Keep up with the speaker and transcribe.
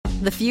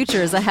The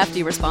future is a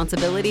hefty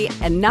responsibility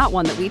and not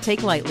one that we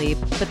take lightly,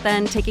 but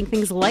then taking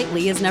things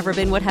lightly has never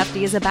been what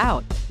Hefty is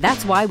about.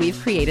 That's why we've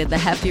created the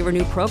Hefty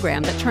Renew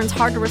program that turns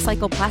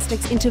hard-to-recycle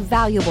plastics into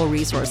valuable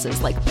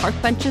resources like park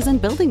benches and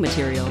building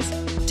materials.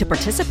 To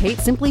participate,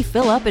 simply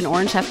fill up an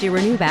orange Hefty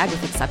Renew bag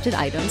with accepted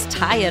items,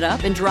 tie it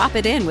up, and drop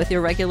it in with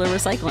your regular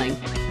recycling.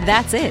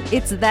 That's it.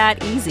 It's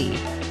that easy.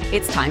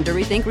 It's time to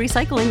rethink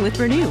recycling with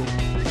Renew.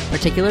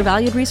 Particular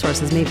valued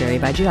resources may vary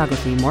by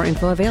geography. More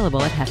info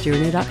available at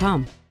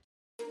heftyrenew.com.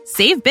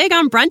 Save big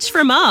on brunch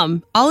for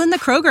mom, all in the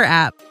Kroger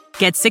app.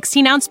 Get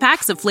 16-ounce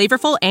packs of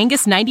flavorful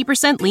Angus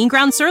 90% lean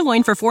ground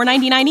sirloin for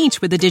 $4.99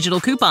 each with a digital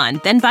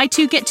coupon. Then buy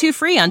 2, get 2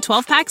 free on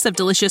 12 packs of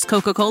delicious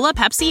Coca-Cola,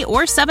 Pepsi,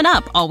 or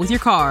 7-Up, all with your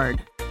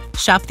card.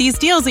 Shop these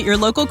deals at your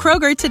local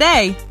Kroger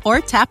today,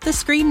 or tap the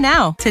screen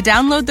now to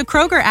download the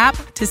Kroger app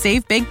to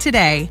save big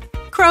today.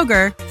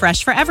 Kroger,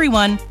 fresh for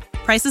everyone.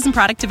 Prices and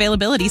product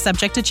availability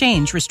subject to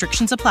change.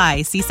 Restrictions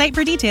apply. See site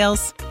for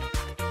details.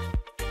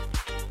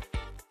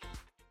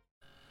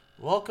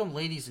 Welcome,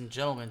 ladies and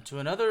gentlemen, to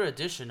another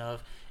edition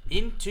of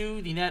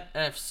Into the Net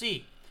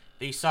FC,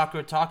 the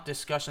soccer talk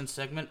discussion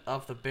segment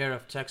of the Bear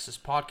of Texas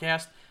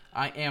podcast.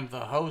 I am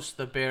the host,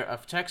 the Bear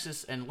of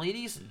Texas, and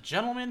ladies and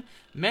gentlemen,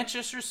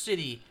 Manchester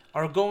City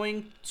are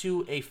going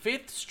to a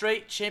 5th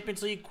straight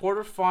Champions League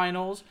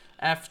quarterfinals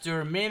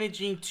after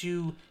managing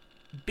to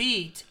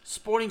beat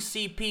Sporting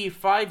CP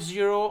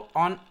 5-0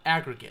 on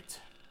aggregate.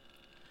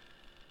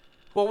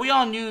 Well, we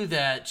all knew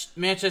that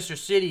Manchester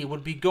City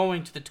would be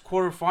going to the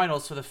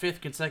quarterfinals for the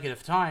 5th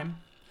consecutive time.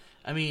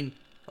 I mean,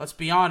 let's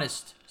be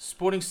honest,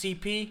 Sporting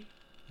CP,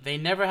 they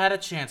never had a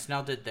chance,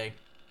 now did they?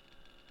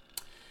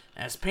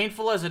 As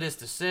painful as it is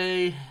to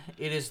say,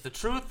 it is the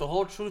truth, the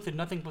whole truth, and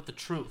nothing but the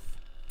truth.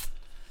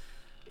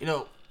 You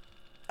know,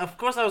 of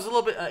course I was a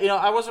little bit,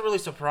 I wasn't really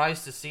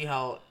surprised to see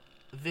how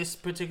this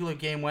particular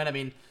game went. I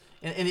mean,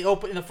 in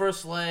the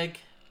first leg,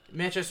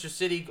 Manchester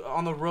City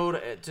on the road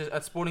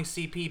at Sporting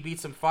CP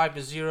beats them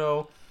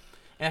 5-0.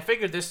 And I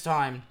figured this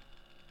time,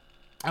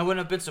 I wouldn't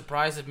have been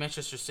surprised if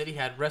Manchester City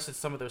had rested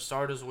some of their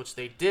starters, which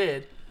they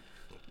did.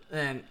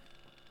 And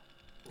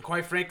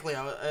quite frankly,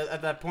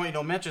 at that point,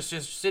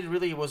 Manchester City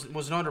really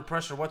wasn't under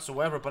pressure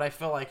whatsoever. But I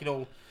felt like,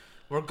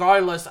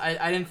 regardless,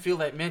 I didn't feel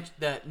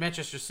that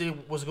Manchester City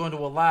was going to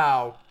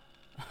allow,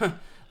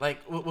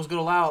 was going to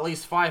allow at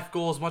least 5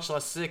 goals, much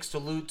less 6, to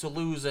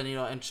lose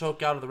and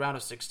choke out of the round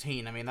of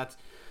 16. I mean,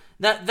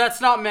 that's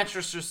not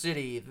Manchester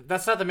City.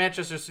 That's not the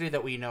Manchester City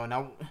that we know.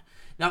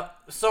 Now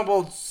some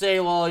will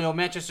say, well,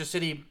 Manchester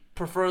City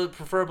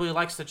preferably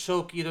likes to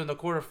choke either in the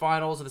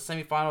quarterfinals or the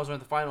semifinals or in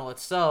the final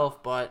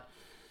itself, but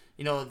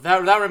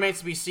that remains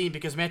to be seen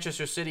because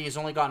Manchester City has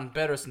only gotten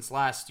better since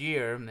last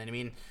year. And I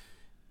mean,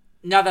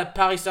 now that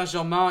Paris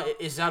Saint-Germain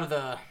is out of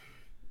the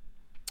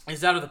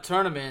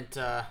tournament,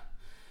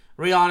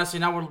 really honestly,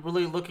 now we're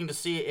really looking to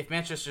see if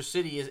Manchester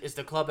City is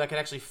the club that can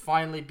actually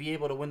finally be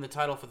able to win the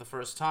title for the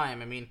first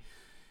time. I mean,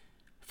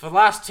 for the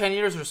last 10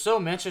 years or so,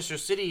 Manchester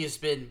City has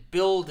been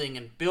building,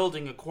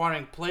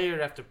 acquiring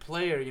player after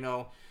player,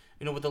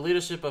 with the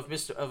leadership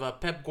of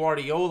Pep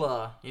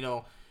Guardiola.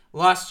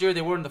 Last year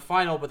they were in the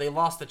final, but they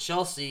lost to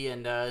Chelsea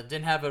and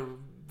didn't have a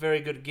very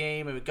good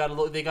game, and they got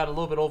a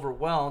little bit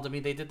overwhelmed. I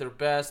mean, they did their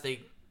best,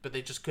 but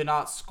they just could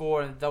not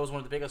score, and that was one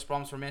of the biggest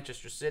problems for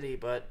Manchester City.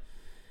 But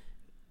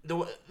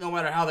no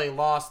matter how they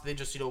lost, they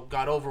just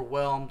got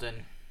overwhelmed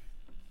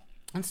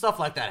and stuff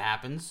like that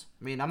happens.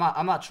 I mean, I'm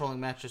not trolling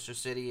Manchester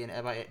City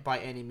by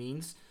any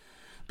means,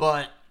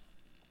 but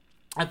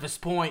at this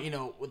point,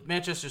 with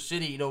Manchester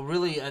City,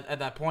 really at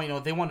that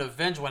point, they want to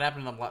avenge what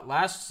happened to them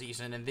last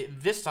season, and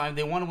this time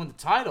they want to win the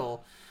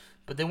title,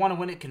 but they want to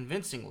win it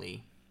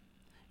convincingly.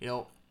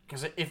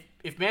 Because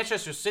if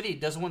Manchester City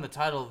doesn't win the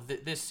title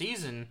this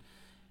season,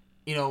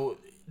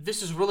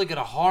 this is really going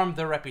to harm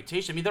their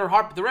reputation. I mean, their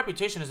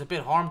reputation is a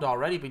bit harmed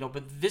already,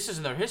 but this is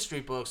in their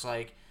history books.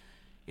 Like,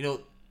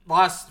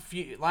 last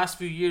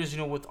few years,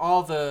 with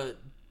all the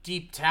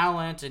deep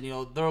talent and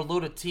they're a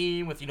loaded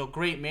team with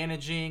great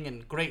managing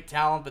and great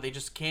talent, but they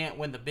just can't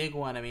win the big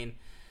one. I mean,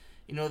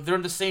 they're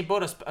in the same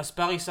boat as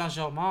Paris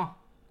Saint-Germain.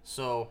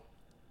 So,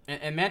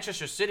 and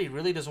Manchester City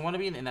really doesn't want to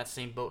be in that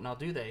same boat now,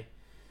 do they?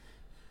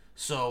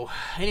 So,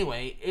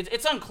 anyway,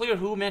 it's unclear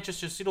who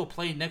Manchester City will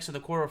play next in the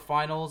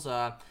quarterfinals.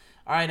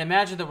 All right,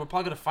 imagine that we're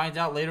probably going to find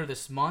out later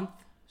this month.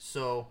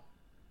 So,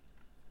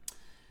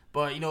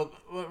 but,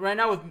 right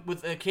now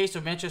with the case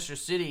of Manchester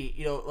City,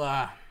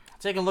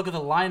 taking a look at the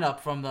lineup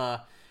from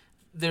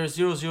their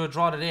 0-0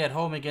 draw today at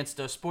home against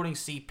Sporting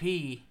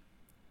CP.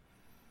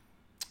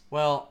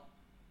 Well,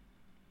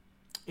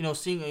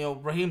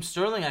 seeing Raheem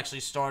Sterling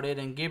actually started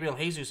and Gabriel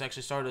Jesus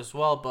actually started as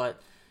well,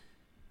 but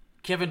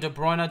Kevin De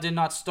Bruyne did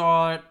not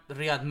start.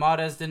 Riyad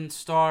Mahrez didn't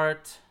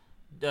start.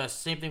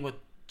 Same thing with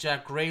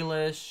Jack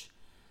Grealish.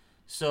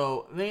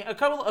 So, I mean, a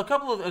couple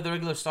of the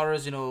regular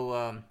starters,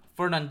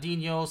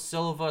 Fernandinho,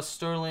 Silva,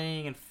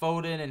 Sterling, and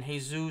Foden, and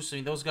Jesus. I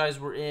mean, those guys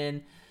were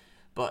in.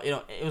 But,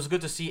 it was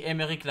good to see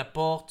Aymeric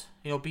Laporte,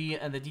 be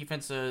in the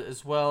defense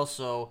as well.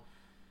 So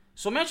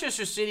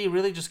Manchester City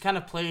really just kind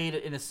of played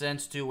in a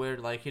sense, too, where,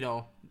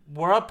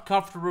 were up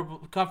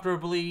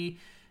comfortably.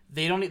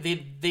 They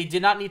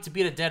did not need to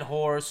beat a dead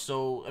horse.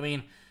 So, I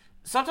mean,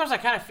 sometimes I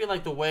kind of feel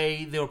like the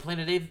way they were playing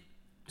today,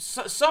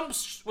 some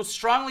would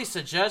strongly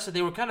suggest that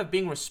they were kind of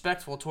being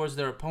respectful towards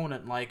their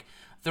opponent. Like,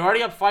 they're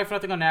already up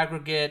 5-0 on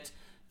aggregate.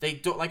 They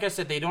don't, like I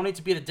said, they don't need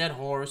to beat a dead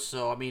horse.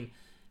 So, I mean,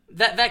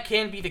 that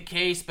can be the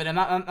case, but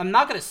I'm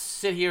not gonna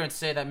sit here and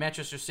say that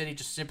Manchester City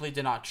just simply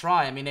did not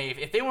try. I mean,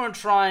 if they weren't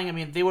trying, I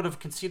mean, they would have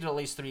conceded at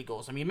least 3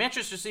 goals. I mean,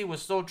 Manchester City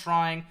was still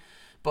trying,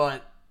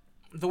 but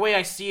the way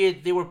I see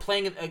it, they were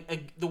playing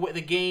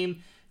the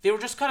game. They were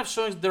just kind of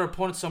showing their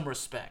opponent some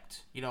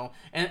respect, you know,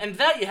 and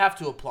that you have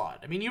to applaud.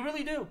 I mean, you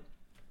really do.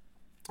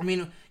 I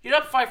mean, you're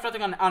up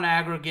 5-0 on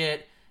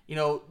aggregate. You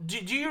know, do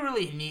you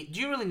really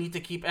need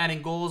to keep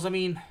adding goals? I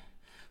mean,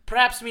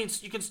 perhaps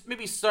means you can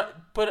maybe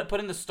start put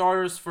in the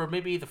starters for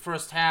maybe the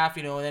first half,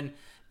 you know, and then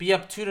be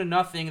up 2-0,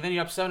 and then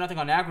you're up 7-0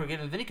 on aggregate,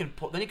 and then you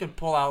can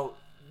pull out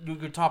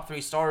your top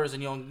 3 starters,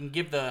 and you know, and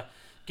give the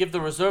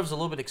reserves a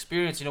little bit of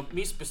experience. You know,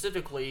 me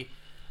specifically,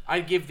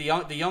 I'd give the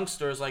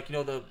youngsters, like, you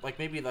know,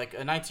 maybe like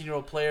a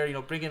 19-year-old player, you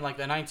know, bring in like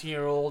the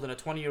 19-year-old and a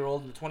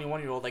 20-year-old and a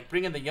 21-year-old, like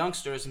bring in the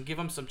youngsters and give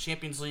them some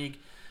Champions League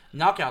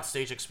knockout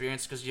stage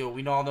experience, because, you know,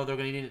 we all know they're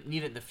going to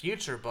need it in the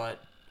future, but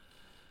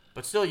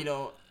still, you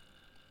know,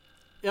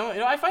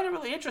 I find it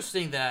really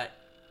interesting that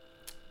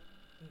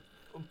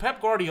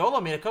Pep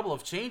Guardiola made a couple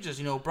of changes.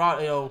 You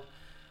know,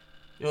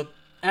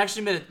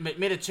 actually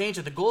made a change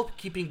at the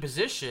goalkeeping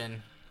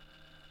position,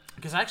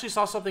 because I actually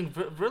saw something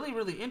really,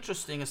 really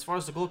interesting as far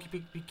as the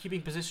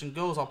goalkeeping position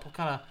goes. I'll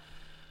kind of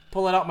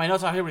pull it out my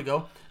notes. Here we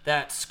go.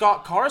 That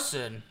Scott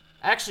Carson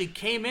actually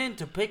came in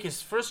to pick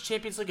his first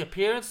Champions League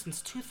appearance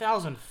since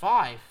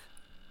 2005.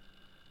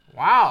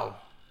 Wow.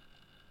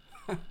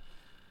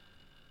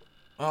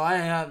 Well,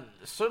 I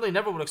certainly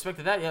never would have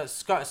expected that. Yeah,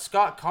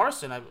 Scott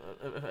Carson,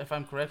 if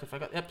I'm correct.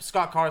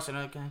 Scott Carson.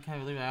 I can't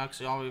believe I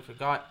actually already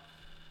forgot.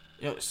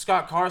 You know,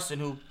 Scott Carson,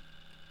 who,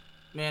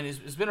 man,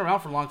 has been around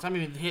for a long time. I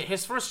mean,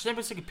 his first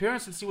Champions League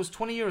appearance since he was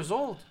 20 years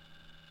old.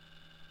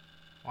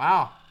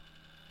 Wow.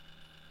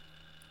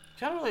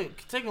 Kind of really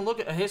taking a look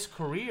at his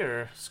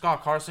career,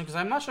 Scott Carson, because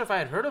I'm not sure if I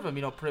had heard of him,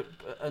 you know,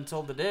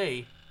 until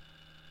today.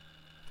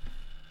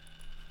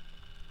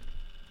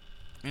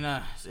 You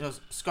know,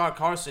 Scott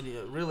Carson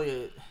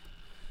really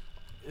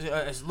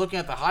is looking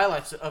at the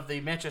highlights of the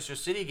Manchester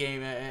City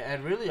game,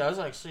 and really I was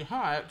like,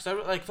 because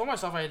I told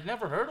myself I had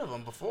never heard of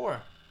him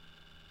before.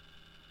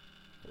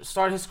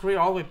 Started his career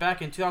all the way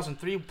back in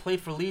 2003,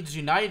 played for Leeds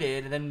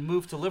United, and then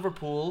moved to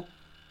Liverpool.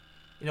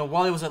 You know,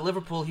 while he was at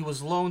Liverpool, he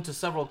was loaned to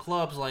several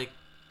clubs, like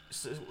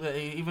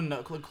even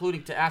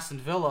including to Aston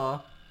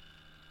Villa.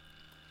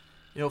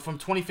 You know, from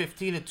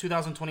 2015 to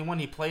 2021,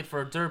 he played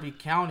for Derby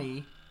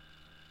County.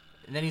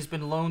 And then he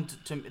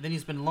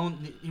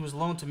was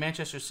loaned to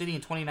Manchester City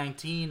in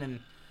 2019,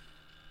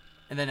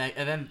 and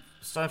then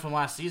starting from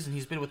last season,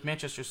 he's been with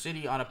Manchester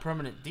City on a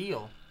permanent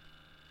deal.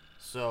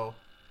 So,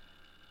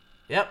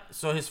 yep.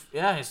 So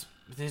I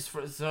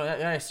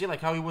see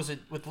like how he was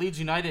with Leeds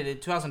United in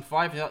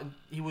 2005.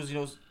 He was, you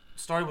know,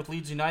 started with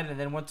Leeds United and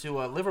then went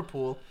to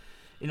Liverpool.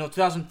 You know,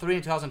 2003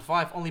 and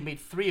 2005 only made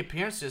 3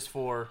 appearances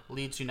for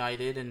Leeds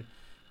United and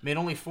made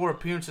only 4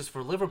 appearances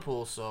for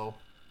Liverpool. So,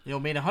 you know,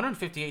 made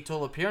 158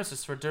 total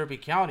appearances for Derby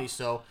County.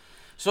 So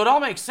it all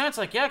makes sense.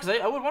 Like, yeah, because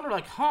I would wonder,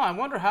 like, I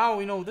wonder how,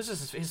 you know, this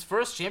is his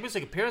first Champions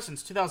League appearance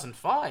since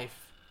 2005.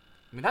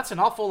 I mean, that's an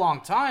awful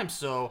long time.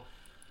 So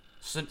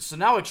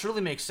now it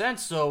truly makes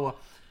sense. So,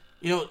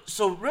 you know,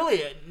 so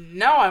really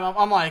now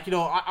I'm like, you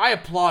know, I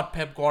applaud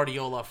Pep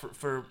Guardiola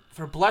for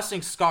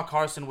blessing Scott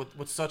Carson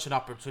with such an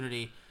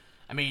opportunity.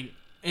 I mean,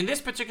 in this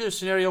particular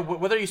scenario,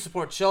 whether you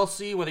support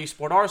Chelsea, whether you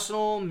support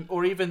Arsenal,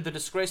 or even the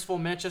disgraceful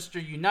Manchester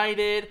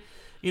United,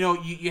 you know,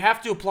 you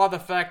have to applaud the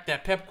fact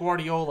that Pep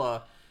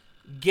Guardiola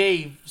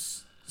gave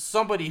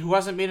somebody who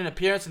hasn't made an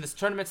appearance in this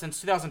tournament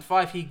since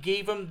 2005, he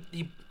gave him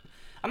the...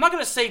 I'm not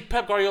going to say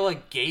Pep Guardiola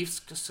gave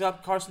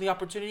Scott Carson the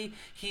opportunity.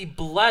 He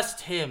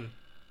blessed him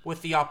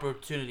with the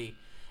opportunity.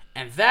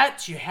 And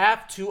that you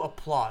have to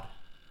applaud.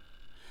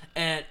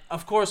 And,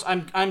 of course,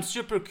 I'm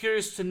super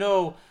curious to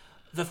know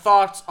the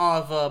thoughts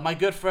of my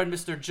good friend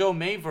Mr. Joe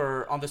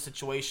Maver on the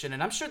situation.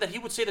 And I'm sure that he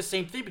would say the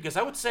same thing, because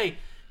I would say,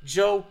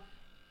 Joe,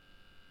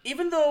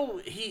 even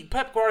though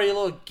Pep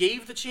Guardiola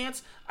gave the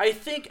chance, I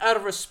think out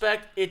of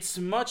respect, it's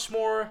much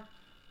more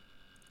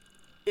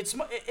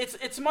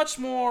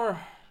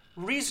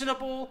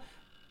reasonable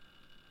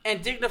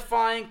and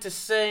dignifying to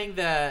saying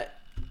that,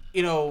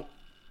 you know,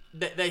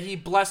 that he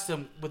blessed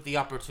him with the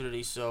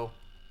opportunity. So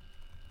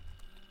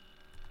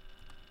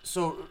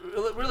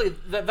really,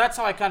 that's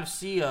how I kind of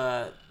see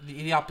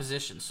the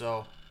opposition.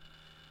 So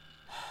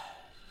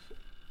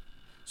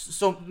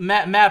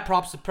mad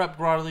props to Pep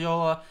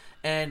Guardiola.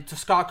 And to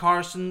Scott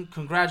Carson,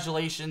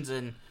 congratulations,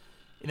 and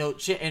you know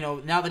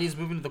now that he's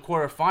moving to the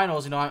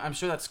quarterfinals, you know I'm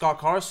sure that Scott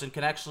Carson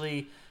can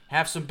actually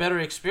have some better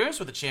experience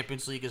with the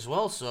Champions League as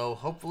well. So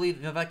hopefully,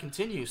 you know, that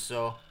continues.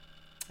 So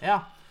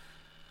yeah.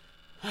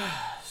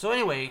 So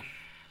anyway,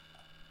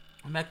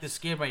 I'm at this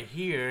game right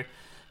here.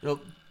 You know,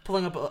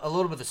 pulling up a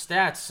little bit of the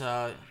stats.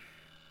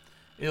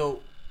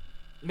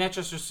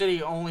 Manchester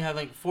City only had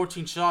like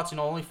 14 shots,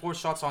 only 4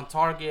 shots on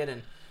target,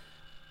 and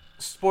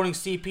Sporting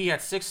CP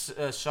had 6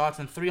 shots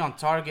and 3 on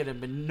target,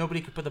 but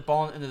nobody could put the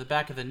ball into the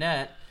back of the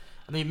net.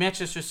 I mean,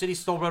 Manchester City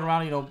still run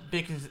around,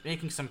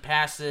 making some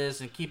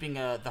passes and keeping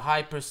the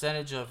high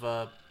percentage of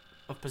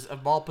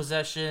ball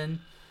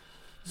possession.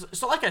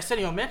 So like I said,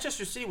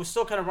 Manchester City was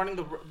still kind of running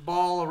the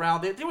ball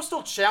around. They were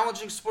still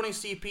challenging Sporting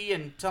CP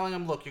and telling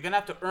them, look, you're going to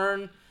have to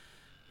earn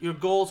your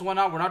goals and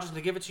whatnot. We're not just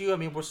going to give it to you. I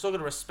mean, we're still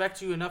going to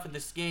respect you enough in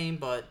this game.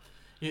 But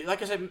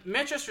like I said,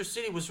 Manchester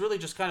City was really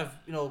just kind of,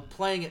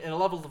 playing at a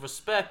level of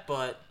respect,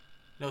 but,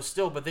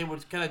 but they were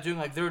kind of doing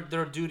like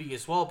their duty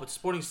as well. But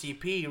Sporting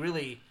CP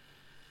really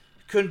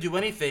couldn't do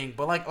anything.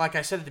 But like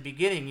I said at the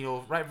beginning,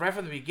 right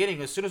from the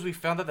beginning, as soon as we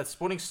found out that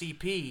Sporting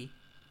CP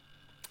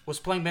was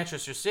playing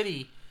Manchester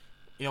City,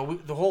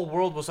 the whole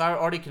world was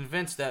already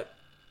convinced that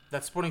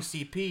Sporting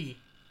CP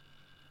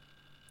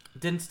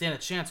didn't stand a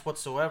chance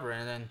whatsoever.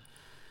 And then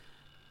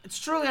it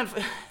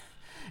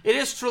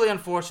is truly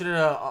unfortunate.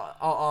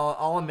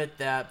 I'll admit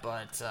that,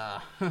 but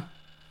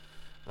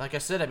like I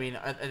said, I mean,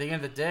 at the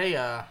end of the day,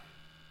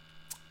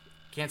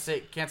 can't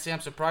say I'm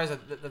surprised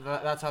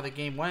that that's how the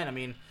game went. I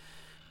mean,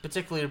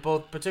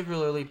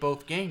 particularly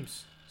both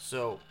games.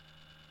 So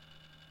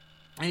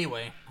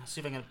anyway, let's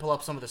see if I can pull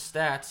up some of the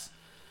stats.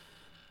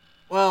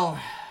 Well,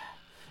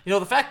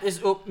 the fact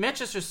is,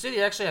 Manchester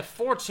City actually had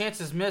 4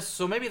 chances missed,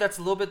 so maybe that's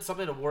a little bit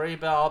something to worry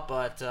about,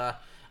 but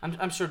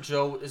I'm sure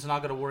Joe is not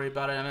going to worry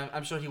about it. I mean,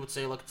 I'm sure he would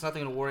say, look, it's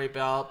nothing to worry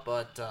about,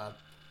 but,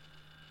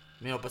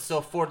 but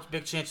still 4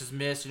 big chances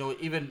missed.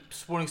 Even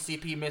Sporting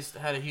CP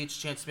had a huge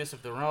chance missed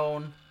of their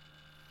own.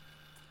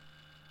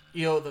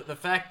 The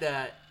fact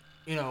that,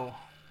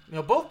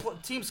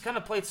 both teams kind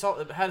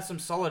of had some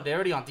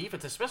solidarity on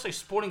defense, especially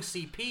Sporting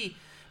CP,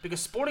 because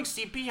Sporting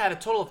CP had a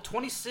total of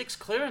 26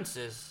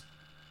 clearances,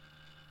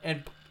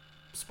 and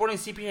Sporting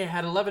CP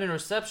had 11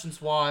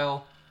 interceptions,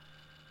 while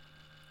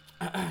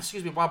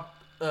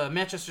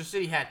Manchester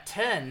City had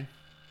 10.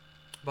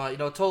 But a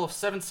total of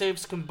 7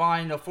 saves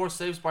combined, 4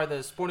 saves by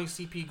the Sporting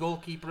CP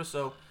goalkeeper.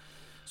 So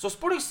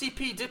Sporting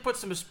CP did put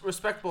some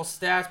respectable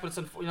stats, but it's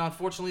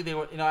unfortunately they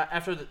were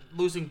after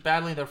losing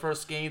badly in their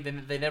first game,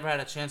 they never had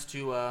a chance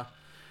to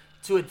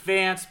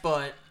advance.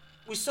 But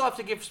we still have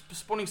to give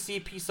Sporting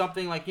CP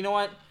something. Like,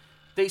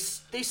 they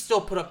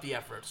still put up the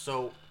effort.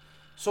 So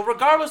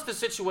regardless of the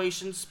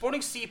situation,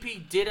 Sporting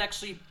CP did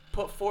actually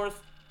put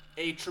forth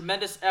a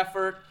tremendous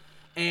effort,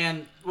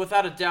 and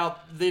without a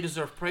doubt, they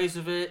deserve praise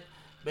of it.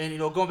 And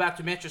going back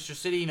to Manchester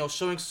City,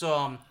 showing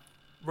some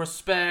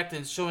respect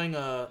and showing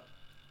a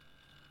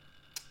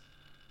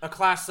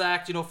class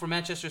act, for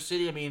Manchester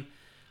City. I mean,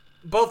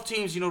 both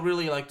teams,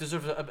 really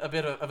deserve a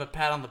bit of a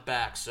pat on the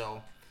back.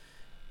 So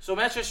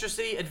Manchester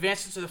City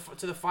advances to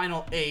the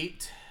final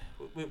 8,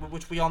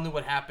 which we all knew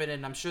what happened,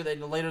 and I'm sure that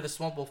later this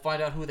month we'll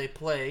find out who they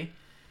play.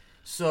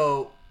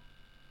 So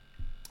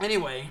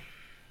anyway,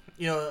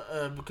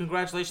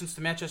 congratulations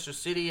to Manchester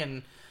City,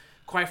 and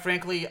quite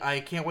frankly,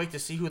 I can't wait to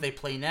see who they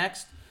play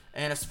next.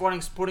 And as far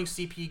as Sporting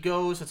CP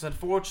goes, it's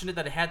unfortunate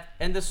that it had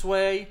to end this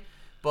way,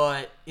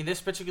 but in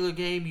this particular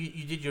game,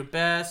 you did your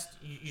best.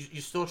 You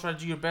still tried to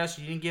do your best.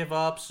 You didn't give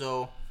up,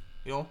 so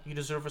you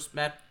deserve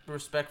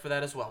respect for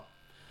that as well.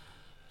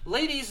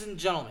 Ladies and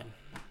gentlemen,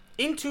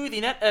 Into the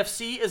Net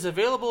FC is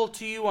available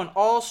to you on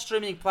all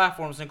streaming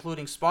platforms,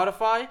 including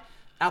Spotify,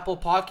 Apple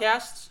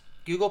Podcasts,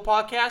 Google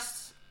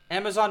Podcasts,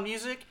 Amazon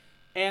Music,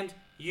 and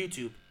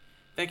YouTube.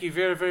 Thank you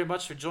very, very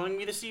much for joining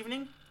me this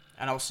evening,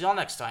 and I will see y'all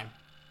next time.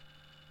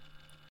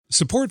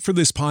 Support for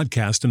this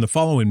podcast and the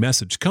following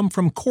message come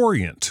from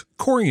Corient.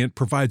 Corient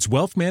provides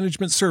wealth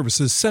management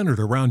services centered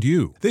around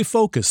you. They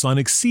focus on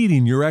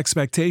exceeding your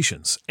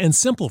expectations and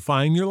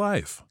simplifying your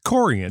life.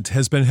 Corient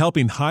has been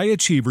helping high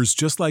achievers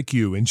just like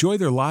you enjoy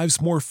their lives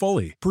more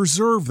fully,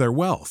 preserve their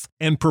wealth,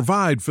 and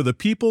provide for the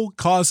people,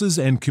 causes,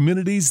 and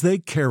communities they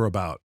care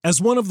about. As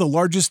one of the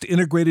largest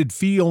integrated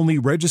fee-only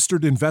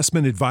registered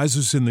investment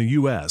advisors in the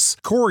U.S.,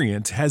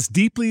 Corient has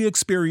deeply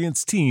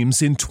experienced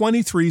teams in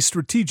 23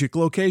 strategic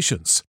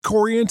locations.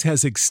 Corient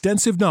has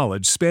extensive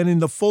knowledge spanning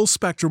the full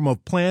spectrum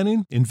of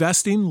planning,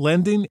 investing,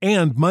 lending,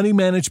 and money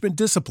management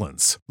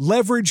disciplines.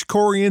 Leverage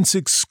Corient's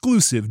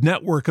exclusive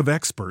network of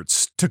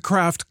experts to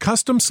craft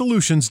custom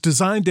solutions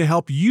designed to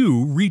help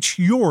you reach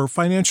your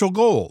financial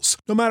goals,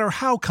 no matter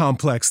how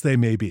complex they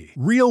may be.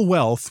 Real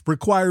wealth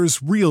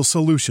requires real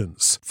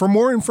solutions. For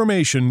more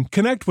information,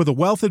 connect with a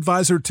wealth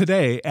advisor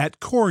today at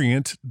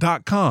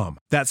Corient.com.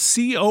 That's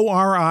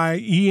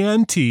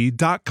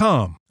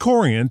Corient.com.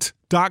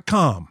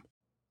 Corient.com.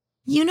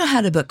 You know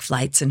how to book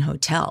flights and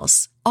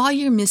hotels. All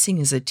you're missing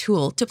is a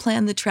tool to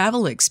plan the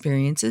travel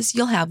experiences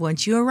you'll have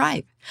once you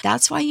arrive.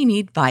 That's why you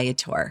need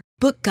Viator.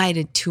 Book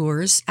guided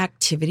tours,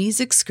 activities,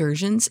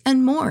 excursions,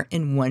 and more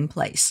in one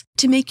place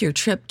to make your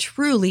trip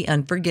truly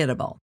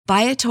unforgettable.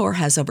 Viator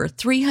has over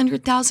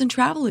 300,000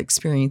 travel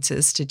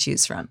experiences to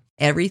choose from.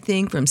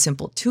 Everything from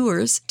simple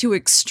tours to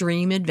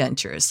extreme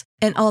adventures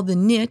and all the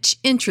niche,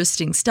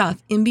 interesting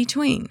stuff in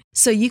between.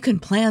 So you can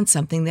plan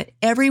something that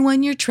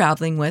everyone you're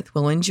traveling with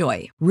will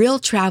enjoy. Real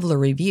traveler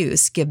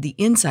reviews give the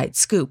inside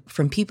scoop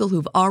from people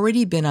who've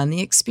already been on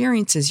the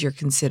experiences you're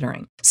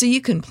considering. So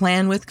you can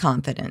plan with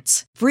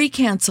confidence. Free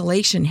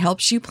cancellation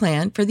helps you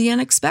plan for the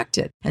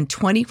unexpected. And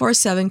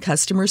 24/7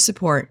 customer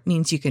support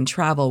means you can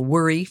travel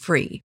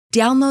worry-free.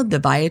 Download the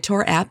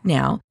Viator app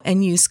now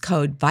and use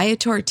code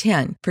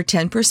Viator10 for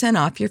 10%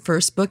 off your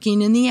first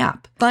booking in the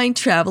app. Find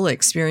travel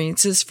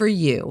experiences for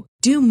you.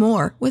 Do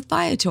more with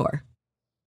Viator.